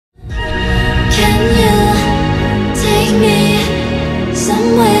take me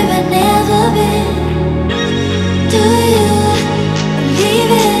somewhere I've never been. Do you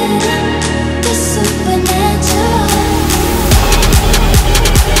believe in the supernatural?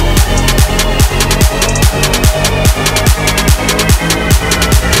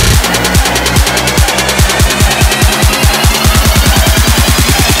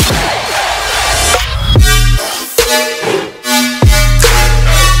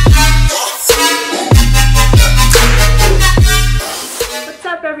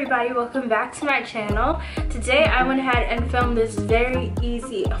 Welcome back to my channel. Today I went ahead and filmed this very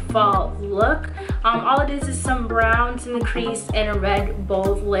easy fall look. All it is some browns in the crease and a red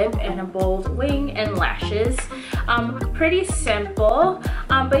bold lip and a bold wing and lashes. Pretty simple.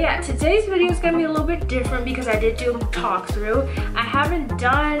 But yeah, today's video is gonna be a little bit different because I did do a talk through. I haven't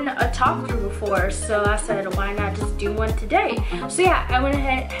done a talk through before, so I said why not just do one today. So yeah, I went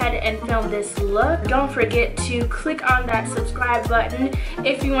ahead and filmed this look. Don't forget to click on that subscribe button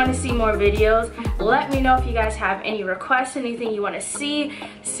if you want to see more videos. Let me know if you guys have any requests, anything you want to see.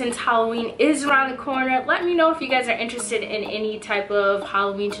 Since Halloween is around the corner, let me know if you guys are interested in any type of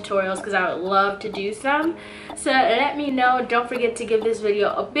Halloween tutorials because I would love to do some. So let me know. Don't forget to give this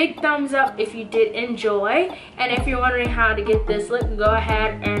video a big thumbs up if you did enjoy. And if you're wondering how to get this look, go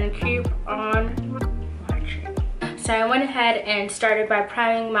ahead and keep on watching. So I went ahead and started by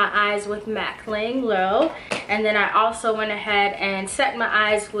priming my eyes with MAC Laying Low. And then I also went ahead and set my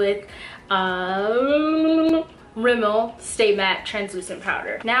eyes with Rimmel Stay Matte Translucent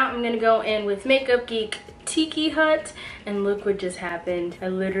Powder. Now I'm going to go in with Makeup Geek Tiki Hut, and look what just happened. I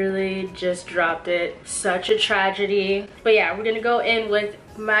literally just dropped it. Such a tragedy. But yeah, we're going to go in with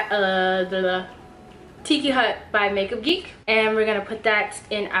my the Tiki Hut by Makeup Geek, and we're going to put that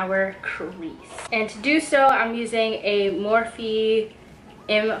in our crease. And to do so, I'm using a Morphe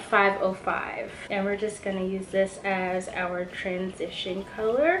M505, and we're just going to use this as our transition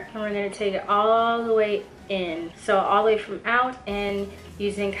color, and we're going to take it all the way in, so all the way from out, and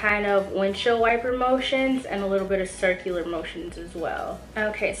using kind of windshield wiper motions and a little bit of circular motions as well.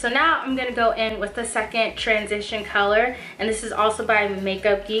 Okay, so now I'm going to go in with the second transition color, and this is also by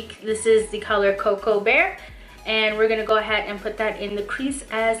Makeup Geek. This is the color Coco Bear, and we're going to go ahead and put that in the crease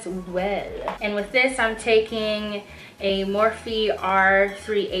as well. And with this, I'm taking a Morphe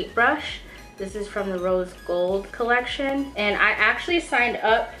R38 brush. This is from the Rose Gold collection, and I actually signed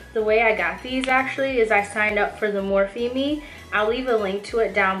up. The way I got these actually is I signed up for the Morphe Me. I'll leave a link to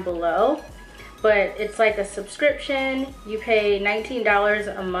it down below, but it's like a subscription. You pay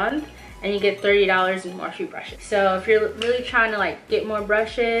 $19 a month and you get $30 in Morphe brushes. So if you're really trying to like get more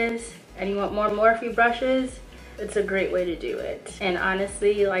brushes and you want more Morphe brushes, it's a great way to do it. And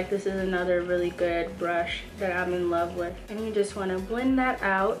honestly, like, this is another really good brush that I'm in love with. And you just want to blend that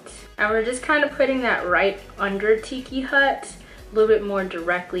out. And we're just kind of putting that right under Tiki Hut, a little bit more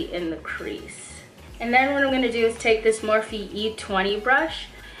directly in the crease. And then what I'm going to do is take this Morphe E20 brush,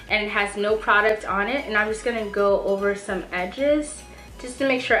 and it has no product on it, and I'm just going to go over some edges just to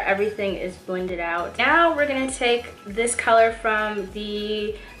make sure everything is blended out. Now we're going to take this color from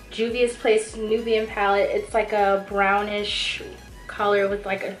the Juvia Place Nubian Palette. It's like a brownish color with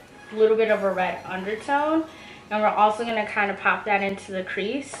like a little bit of a red undertone. And we're also going to kind of pop that into the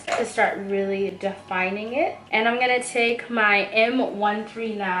crease to start really defining it. And I'm going to take my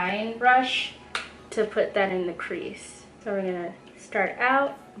M139 brush to put that in the crease. So we're going to start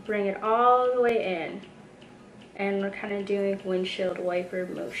out, bring it all the way in. And we're kind of doing windshield wiper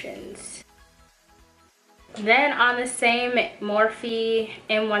motions. Then on the same Morphe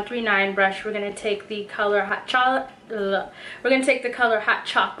M139 brush, we're going to take the color Hot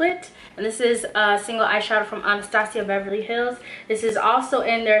Chocolate, and this is a single eyeshadow from Anastasia Beverly Hills. This is also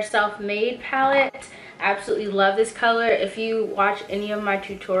in their Self-Made palette. I absolutely love this color. If you watch any of my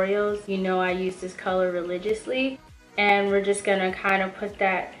tutorials, you know I use this color religiously. And we're just going to kind of put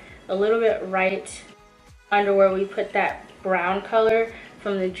that a little bit right under where we put that brown color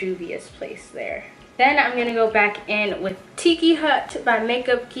from the Juvia's Place there. Then I'm going to go back in with Tiki Hut by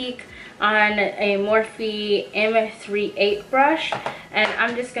Makeup Geek on a Morphe M38 brush. And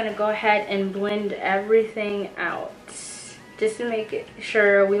I'm just going to go ahead and blend everything out. Just to make it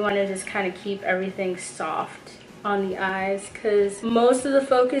sure, we want to just kind of keep everything soft on the eyes, because most of the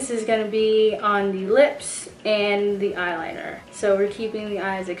focus is going to be on the lips and the eyeliner. So we're keeping the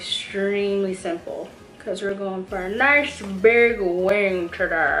eyes extremely simple because we're going for a nice big wing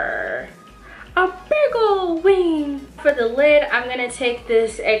today. A big ol' wing. For the lid, I'm going to take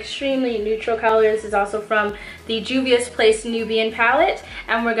this extremely neutral color. This is also from the Juvia Place Nubian Palette.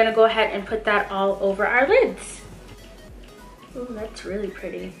 And we're going to go ahead and put that all over our lids. Ooh, that's really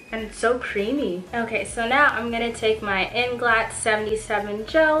pretty. And it's so creamy. Okay, so now I'm gonna take my Inglot 77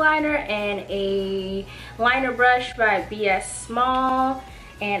 gel liner and a liner brush by BS Small.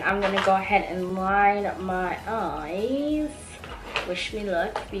 And I'm gonna go ahead and line my eyes. Wish me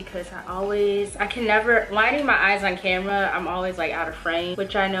luck, because I can never, lining my eyes on camera, I'm always like out of frame,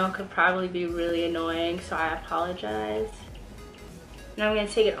 which I know could probably be really annoying, so I apologize. Now I'm going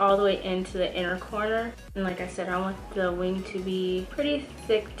to take it all the way into the inner corner. And like I said, I want the wing to be pretty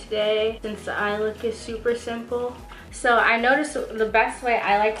thick today since the eye look is super simple. So I noticed the best way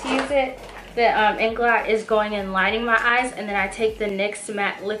I like to use it, the Inglot, is going and lining my eyes, and then I take the NYX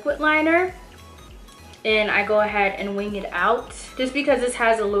matte liquid liner and I go ahead and wing it out, just because this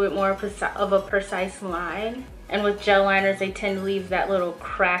has a little bit more of a precise line. And with gel liners, they tend to leave that little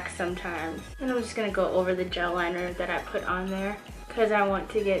crack sometimes. And I'm just going to go over the gel liner that I put on there, because I want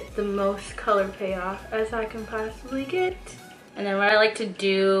to get the most color payoff as I can possibly get. And then what I like to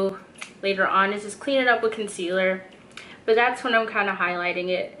do later on is just clean it up with concealer. But that's when I'm kind of highlighting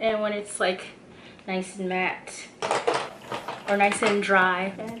it. And when it's like nice and matte or nice and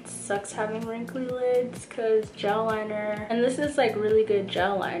dry. And it sucks having wrinkly lids because gel liner. And this is like really good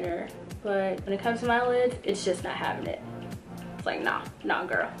gel liner. But when it comes to my lids, it's just not having it. It's like, nah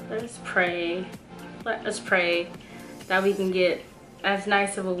girl. Let us pray that we can get as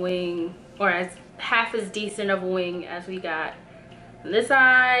nice of a wing, or as half as decent of a wing as we got on this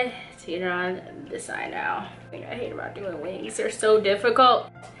eye. Let's get it on this eye now. I hate about doing wings. They're so difficult,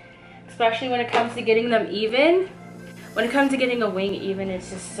 especially when it comes to getting them even. When it comes to getting a wing even, it's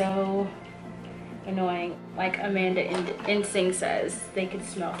just so annoying. Like Amanda Insing says, they can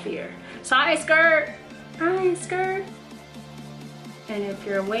smell fear. So hi skirt. And if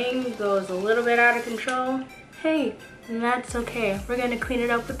your wing goes a little bit out of control, hey, and that's okay. We're gonna clean it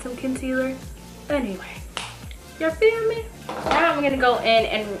up with some concealer anyway. You feel me? Now I'm gonna go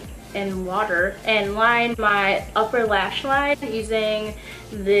in and water and line my upper lash line using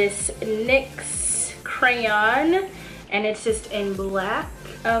this NYX Crayone, and it's just in black.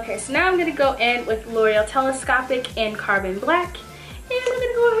 Okay, so now I'm gonna go in with L'Oreal Telescopic in Carbon Black, and I'm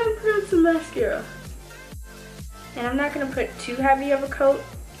gonna go ahead and put on some mascara. And I'm not gonna put too heavy of a coat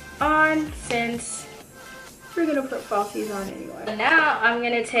on since we're gonna put falsies on anyway. Now I'm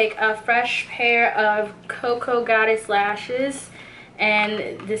gonna take a fresh pair of Coco Goddess lashes,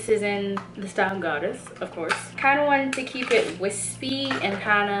 and this is in the style Goddess, of course. Kind of wanted to keep it wispy and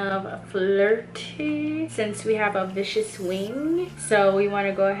kind of flirty since we have a vicious wing. So we want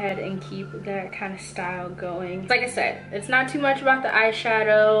to go ahead and keep that kind of style going. Like I said, it's not too much about the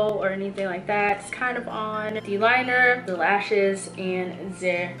eyeshadow or anything like that. It's kind of on the liner, the lashes, and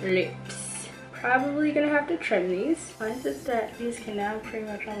the lips. Probably gonna have to trim these. Why is it that these can now pretty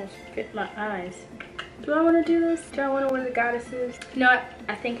much almost fit my eyes? Do I want to do this? Do I want to wear the goddesses? You know what?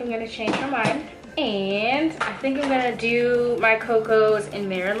 I think I'm gonna change my mind. And I think I'm gonna do my Cocos in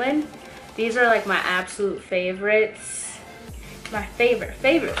Maryilin. These are like my absolute favorites. My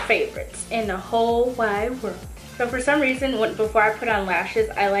favorites in the whole wide world. So for some reason, before I put on lashes,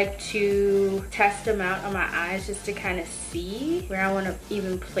 I like to test them out on my eyes just to kind of see where I want to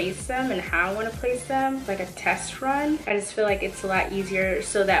even place them and how I want to place them, like a test run. I just feel like it's a lot easier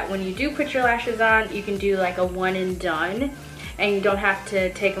so that when you do put your lashes on, you can do like a one and done, and you don't have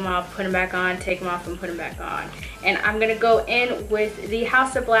to take them off, put them back on, take them off and put them back on. And I'm gonna go in with the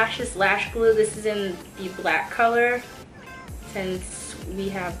House of Lashes lash glue. This is in the black color. Since we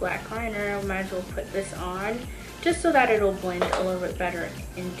have black liner, I might as well put this on, just so that it'll blend a little bit better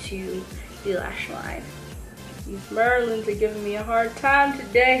into the lash line. These Maryilins are giving me a hard time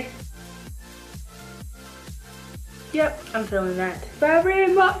today. Yep, I'm feeling that.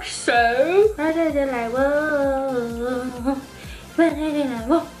 Very much so.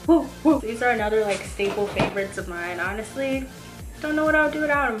 These are another like staple favorites of mine, honestly. Don't know what I would do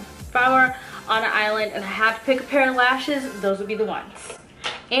without them. If I were on an island and I had to pick a pair of lashes, those would be the ones.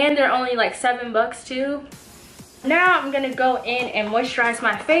 And they're only like $7 too. Now I'm gonna go in and moisturize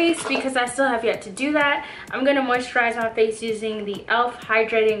my face because I still have yet to do that. I'm gonna moisturize my face using the e.l.f.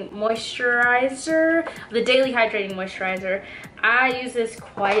 Hydrating Moisturizer, the Daily Hydrating Moisturizer. I use this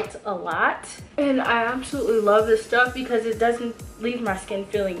quite a lot, and I absolutely love this stuff because it doesn't leave my skin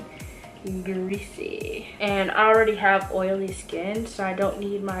feeling greasy. And I already have oily skin, so I don't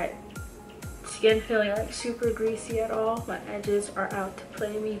need my skin feeling like super greasy at all. My edges are out to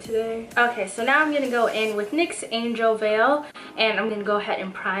play me today. Okay, so now I'm gonna go in with NYX Angel Veil, and I'm gonna go ahead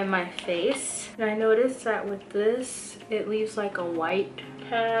and prime my face. And I noticed that with this, it leaves like a white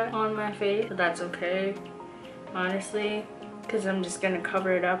pad on my face, but that's okay, honestly, because I'm just gonna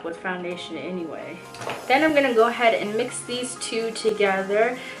cover it up with foundation anyway. Then I'm gonna go ahead and mix these two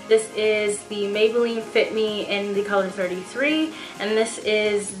together. This is the Maybelline Fit Me in the color 33, and this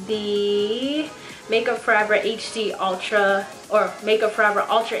is the Makeup Forever HD Ultra, or Makeup Forever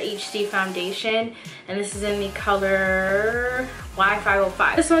Ultra HD foundation, and this is in the color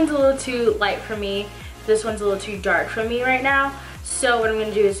Y505. This one's a little too light for me. This one's a little too dark for me right now. So what I'm going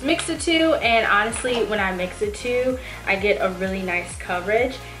to do is mix the two, and honestly when I mix the two I get a really nice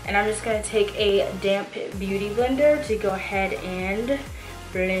coverage. And I'm just going to take a damp beauty blender to go ahead and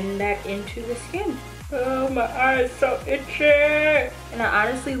blend that into the skin. Oh, my eye is so itchy. And I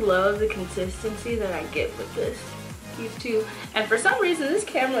honestly love the consistency that I get with these two. And for some reason this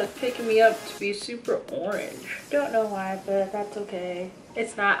camera is picking me up to be super orange. Don't know why, but that's okay.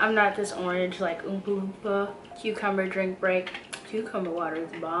 It's not, I'm not this orange like Oompa Loompa. Cucumber drink break. Cucumber water is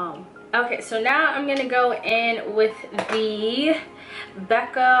bomb. Okay, so now I'm gonna go in with the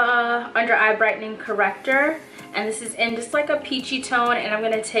Becca Under Eye Brightening Corrector, and this is in just like a peachy tone, and I'm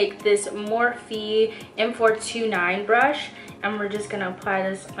gonna take this Morphe M429 brush, and we're just gonna apply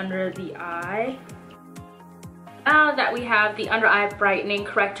this under the eye. Now that we have the Under Eye Brightening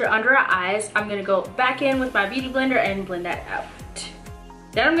Corrector under our eyes, I'm gonna go back in with my beauty blender and blend that out.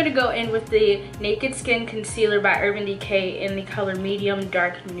 Then I'm going to go in with the Naked Skin Concealer by Urban Decay in the color Medium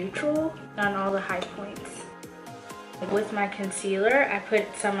Dark Neutral on all the high points. With my concealer, I put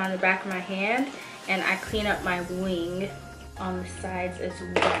some on the back of my hand, and I clean up my wing on the sides as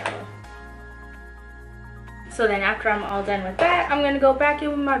well. So then after I'm all done with that, I'm going to go back in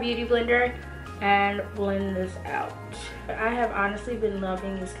with my beauty blender and blend this out. I have honestly been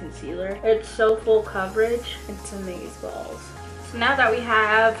loving this concealer. It's so full coverage. It's amazeballs. So now that we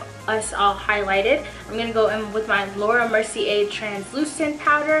have us all highlighted, I'm going to go in with my Laura Mercier translucent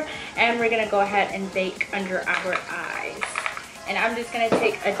powder, and we're going to go ahead and bake under our eyes. And I'm just going to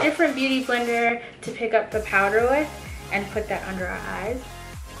take a different beauty blender to pick up the powder with and put that under our eyes.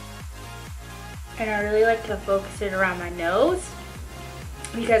 And I really like to focus it around my nose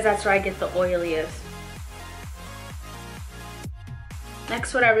because that's where I get the oiliest.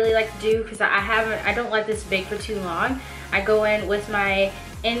 Next, what I really like to do, because I don't let this bake for too long, I go in with my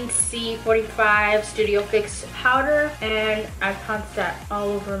NC45 Studio Fix powder, and I punch that all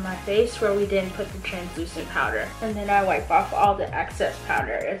over my face where we didn't put the translucent powder. And then I wipe off all the excess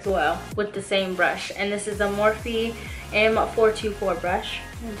powder as well with the same brush. And this is a Morphe M424 brush.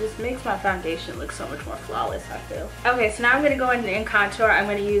 It just makes my foundation look so much more flawless, I feel. Okay, so now I'm going to go in and contour. I'm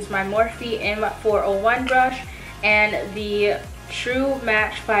going to use my Morphe M401 brush and the True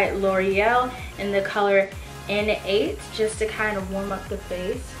Match by L'Oreal in the color N8, just to kind of warm up the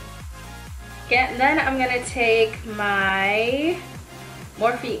face. And then I'm going to take my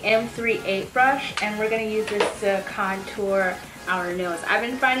Morphe M38 brush, and we're going to use this to contour our nose. I've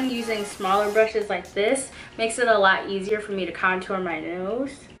been finding using smaller brushes like this makes it a lot easier for me to contour my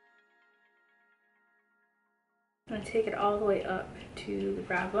nose. I'm going to take it all the way up to the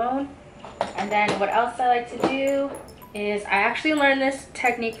brow bone. And then what else I like to do is, I actually learned this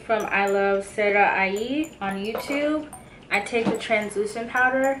technique from I Love Sarafine on YouTube. I take the translucent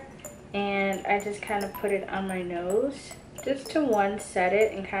powder and I just kind of put it on my nose just to set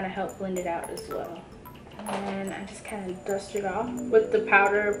it and kind of help blend it out as well. And I just kind of dust it off with the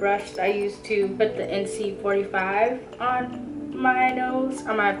powder brush I used to put the NC45 on my nose,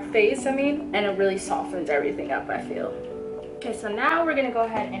 on my face I mean, and it really softens everything up, I feel. Okay, so now we're gonna go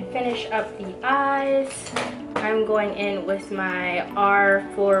ahead and finish up the eyes. I'm going in with my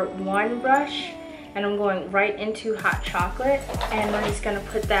R41 brush, and I'm going right into Hot Chocolate, and we're just gonna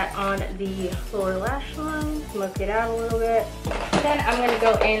put that on the lower lash line, smoke it out a little bit. Then I'm gonna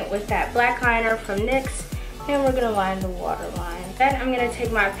go in with that black liner from NYX, and we're gonna line the waterline. Then I'm gonna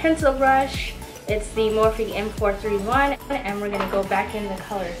take my pencil brush. It's the Morphe M431, and we're gonna go back in the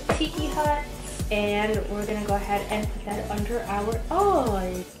color Tiki Hut. And we're gonna go ahead and put that under our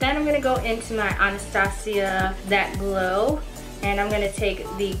eyes. Then I'm gonna go into my Anastasia That Glow, and I'm gonna take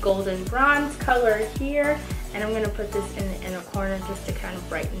the golden bronze color here, and I'm gonna put this in the inner corner just to kind of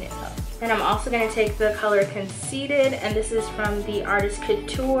brighten it up. Then I'm also gonna take the color Conceited, and this is from the artist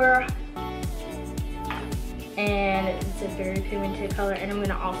Couture, and it's a very pigmented color, and I'm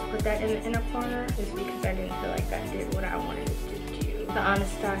gonna also put that in the inner corner just because I didn't feel like that did what I wanted it to do. The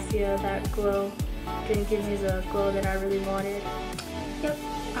Anastasia That Glow didn't give me the glow that I really wanted. Yep,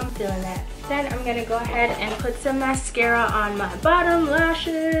 I'm feeling that. Then I'm gonna go ahead and put some mascara on my bottom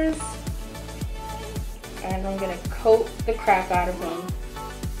lashes, and I'm gonna coat the crap out of them.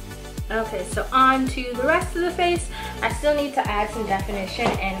 Okay, so on to the rest of the face. I still need to add some definition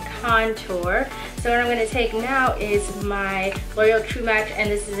and contour. So what I'm going to take now is my L'Oreal True Match,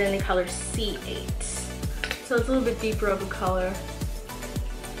 and this is in the color C8. So it's a little bit deeper of a color.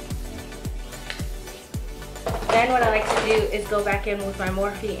 Then what I like to do is go back in with my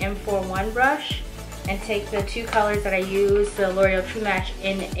Morphe M41 brush and take the two colors that I use, the L'Oreal True Match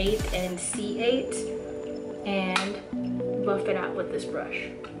N8 and C8, and buff it out with this brush.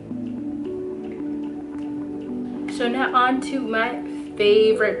 So now on to my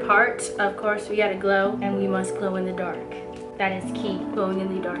favorite part. Of course, we gotta glow, and we must glow in the dark. That is key. Glowing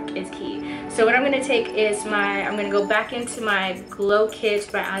in the dark is key. So what I'm gonna take is I'm gonna go back into my Glow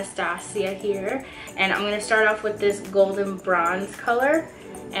Kit by Anastasia here, and I'm gonna start off with this golden bronze color,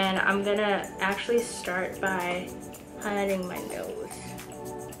 and I'm gonna actually start by highlighting my nose.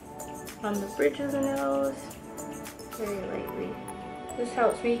 On the bridge of the nose, very lightly. This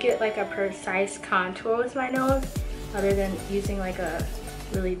helps me get like a precise contour with my nose, other than using like a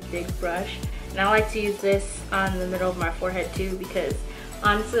really big brush. And I like to use this on the middle of my forehead too, because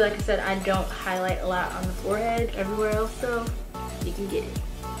honestly, like I said, I don't highlight a lot on the forehead. Everywhere else though, you can get it.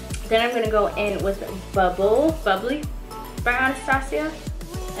 Then I'm gonna go in with Bubbly by Anastasia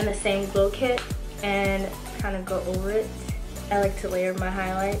and the same glow kit and kind of go over it. I like to layer my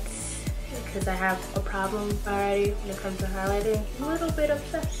highlights because I have a problem already when it comes to highlighting. A little bit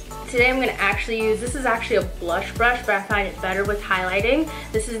obsessed. Today I'm gonna actually use, this is actually a blush brush, but I find it better with highlighting.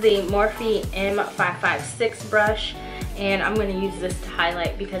 This is the Morphe M556 brush, and I'm gonna use this to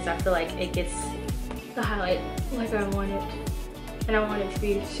highlight because I feel like it gets the highlight like I want it. And I want it to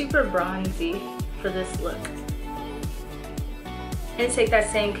be super bronzy for this look. I'm gonna take that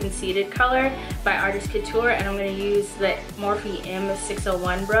same Conceited color by Artist Couture, and I'm gonna use the Morphe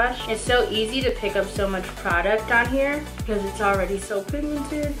M601 brush. It's so easy to pick up so much product on here because it's already so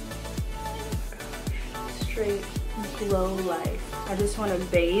pigmented. Straight glow life. I just want to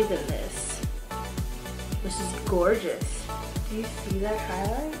bathe in this. This is gorgeous. Do you see that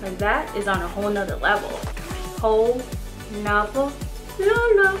highlight? Like, that is on a whole nother level. Whole nother.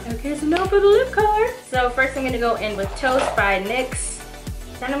 Okay, so now for the lip color. So first I'm gonna go in with Toast by NYX.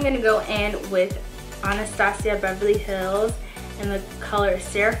 Then I'm gonna go in with Anastasia Beverly Hills and the color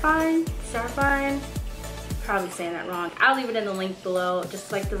Sarafine. Probably saying that wrong. I'll leave it in the link below,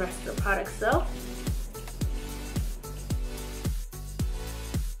 just like the rest of the products though.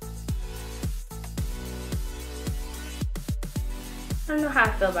 I don't know how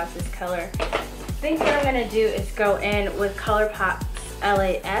I feel about this color. I think what I'm gonna do is go in with ColuorPop's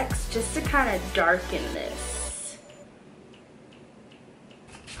LAX just to kind of darken this.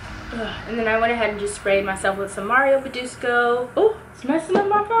 And then I went ahead and just sprayed myself with some Mario Badusco. Oh, it's messing up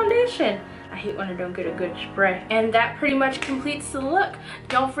my foundation. I hate when I don't get a good spray. And that pretty much completes the look.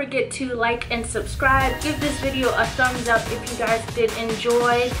 Don't forget to like and subscribe. Give this video a thumbs up if you guys did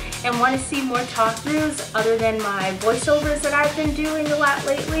enjoy and want to see more talk-throughs other than my voiceovers that I've been doing a lot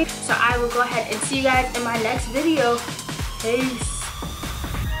lately. So I will go ahead and see you guys in my next video. Peace.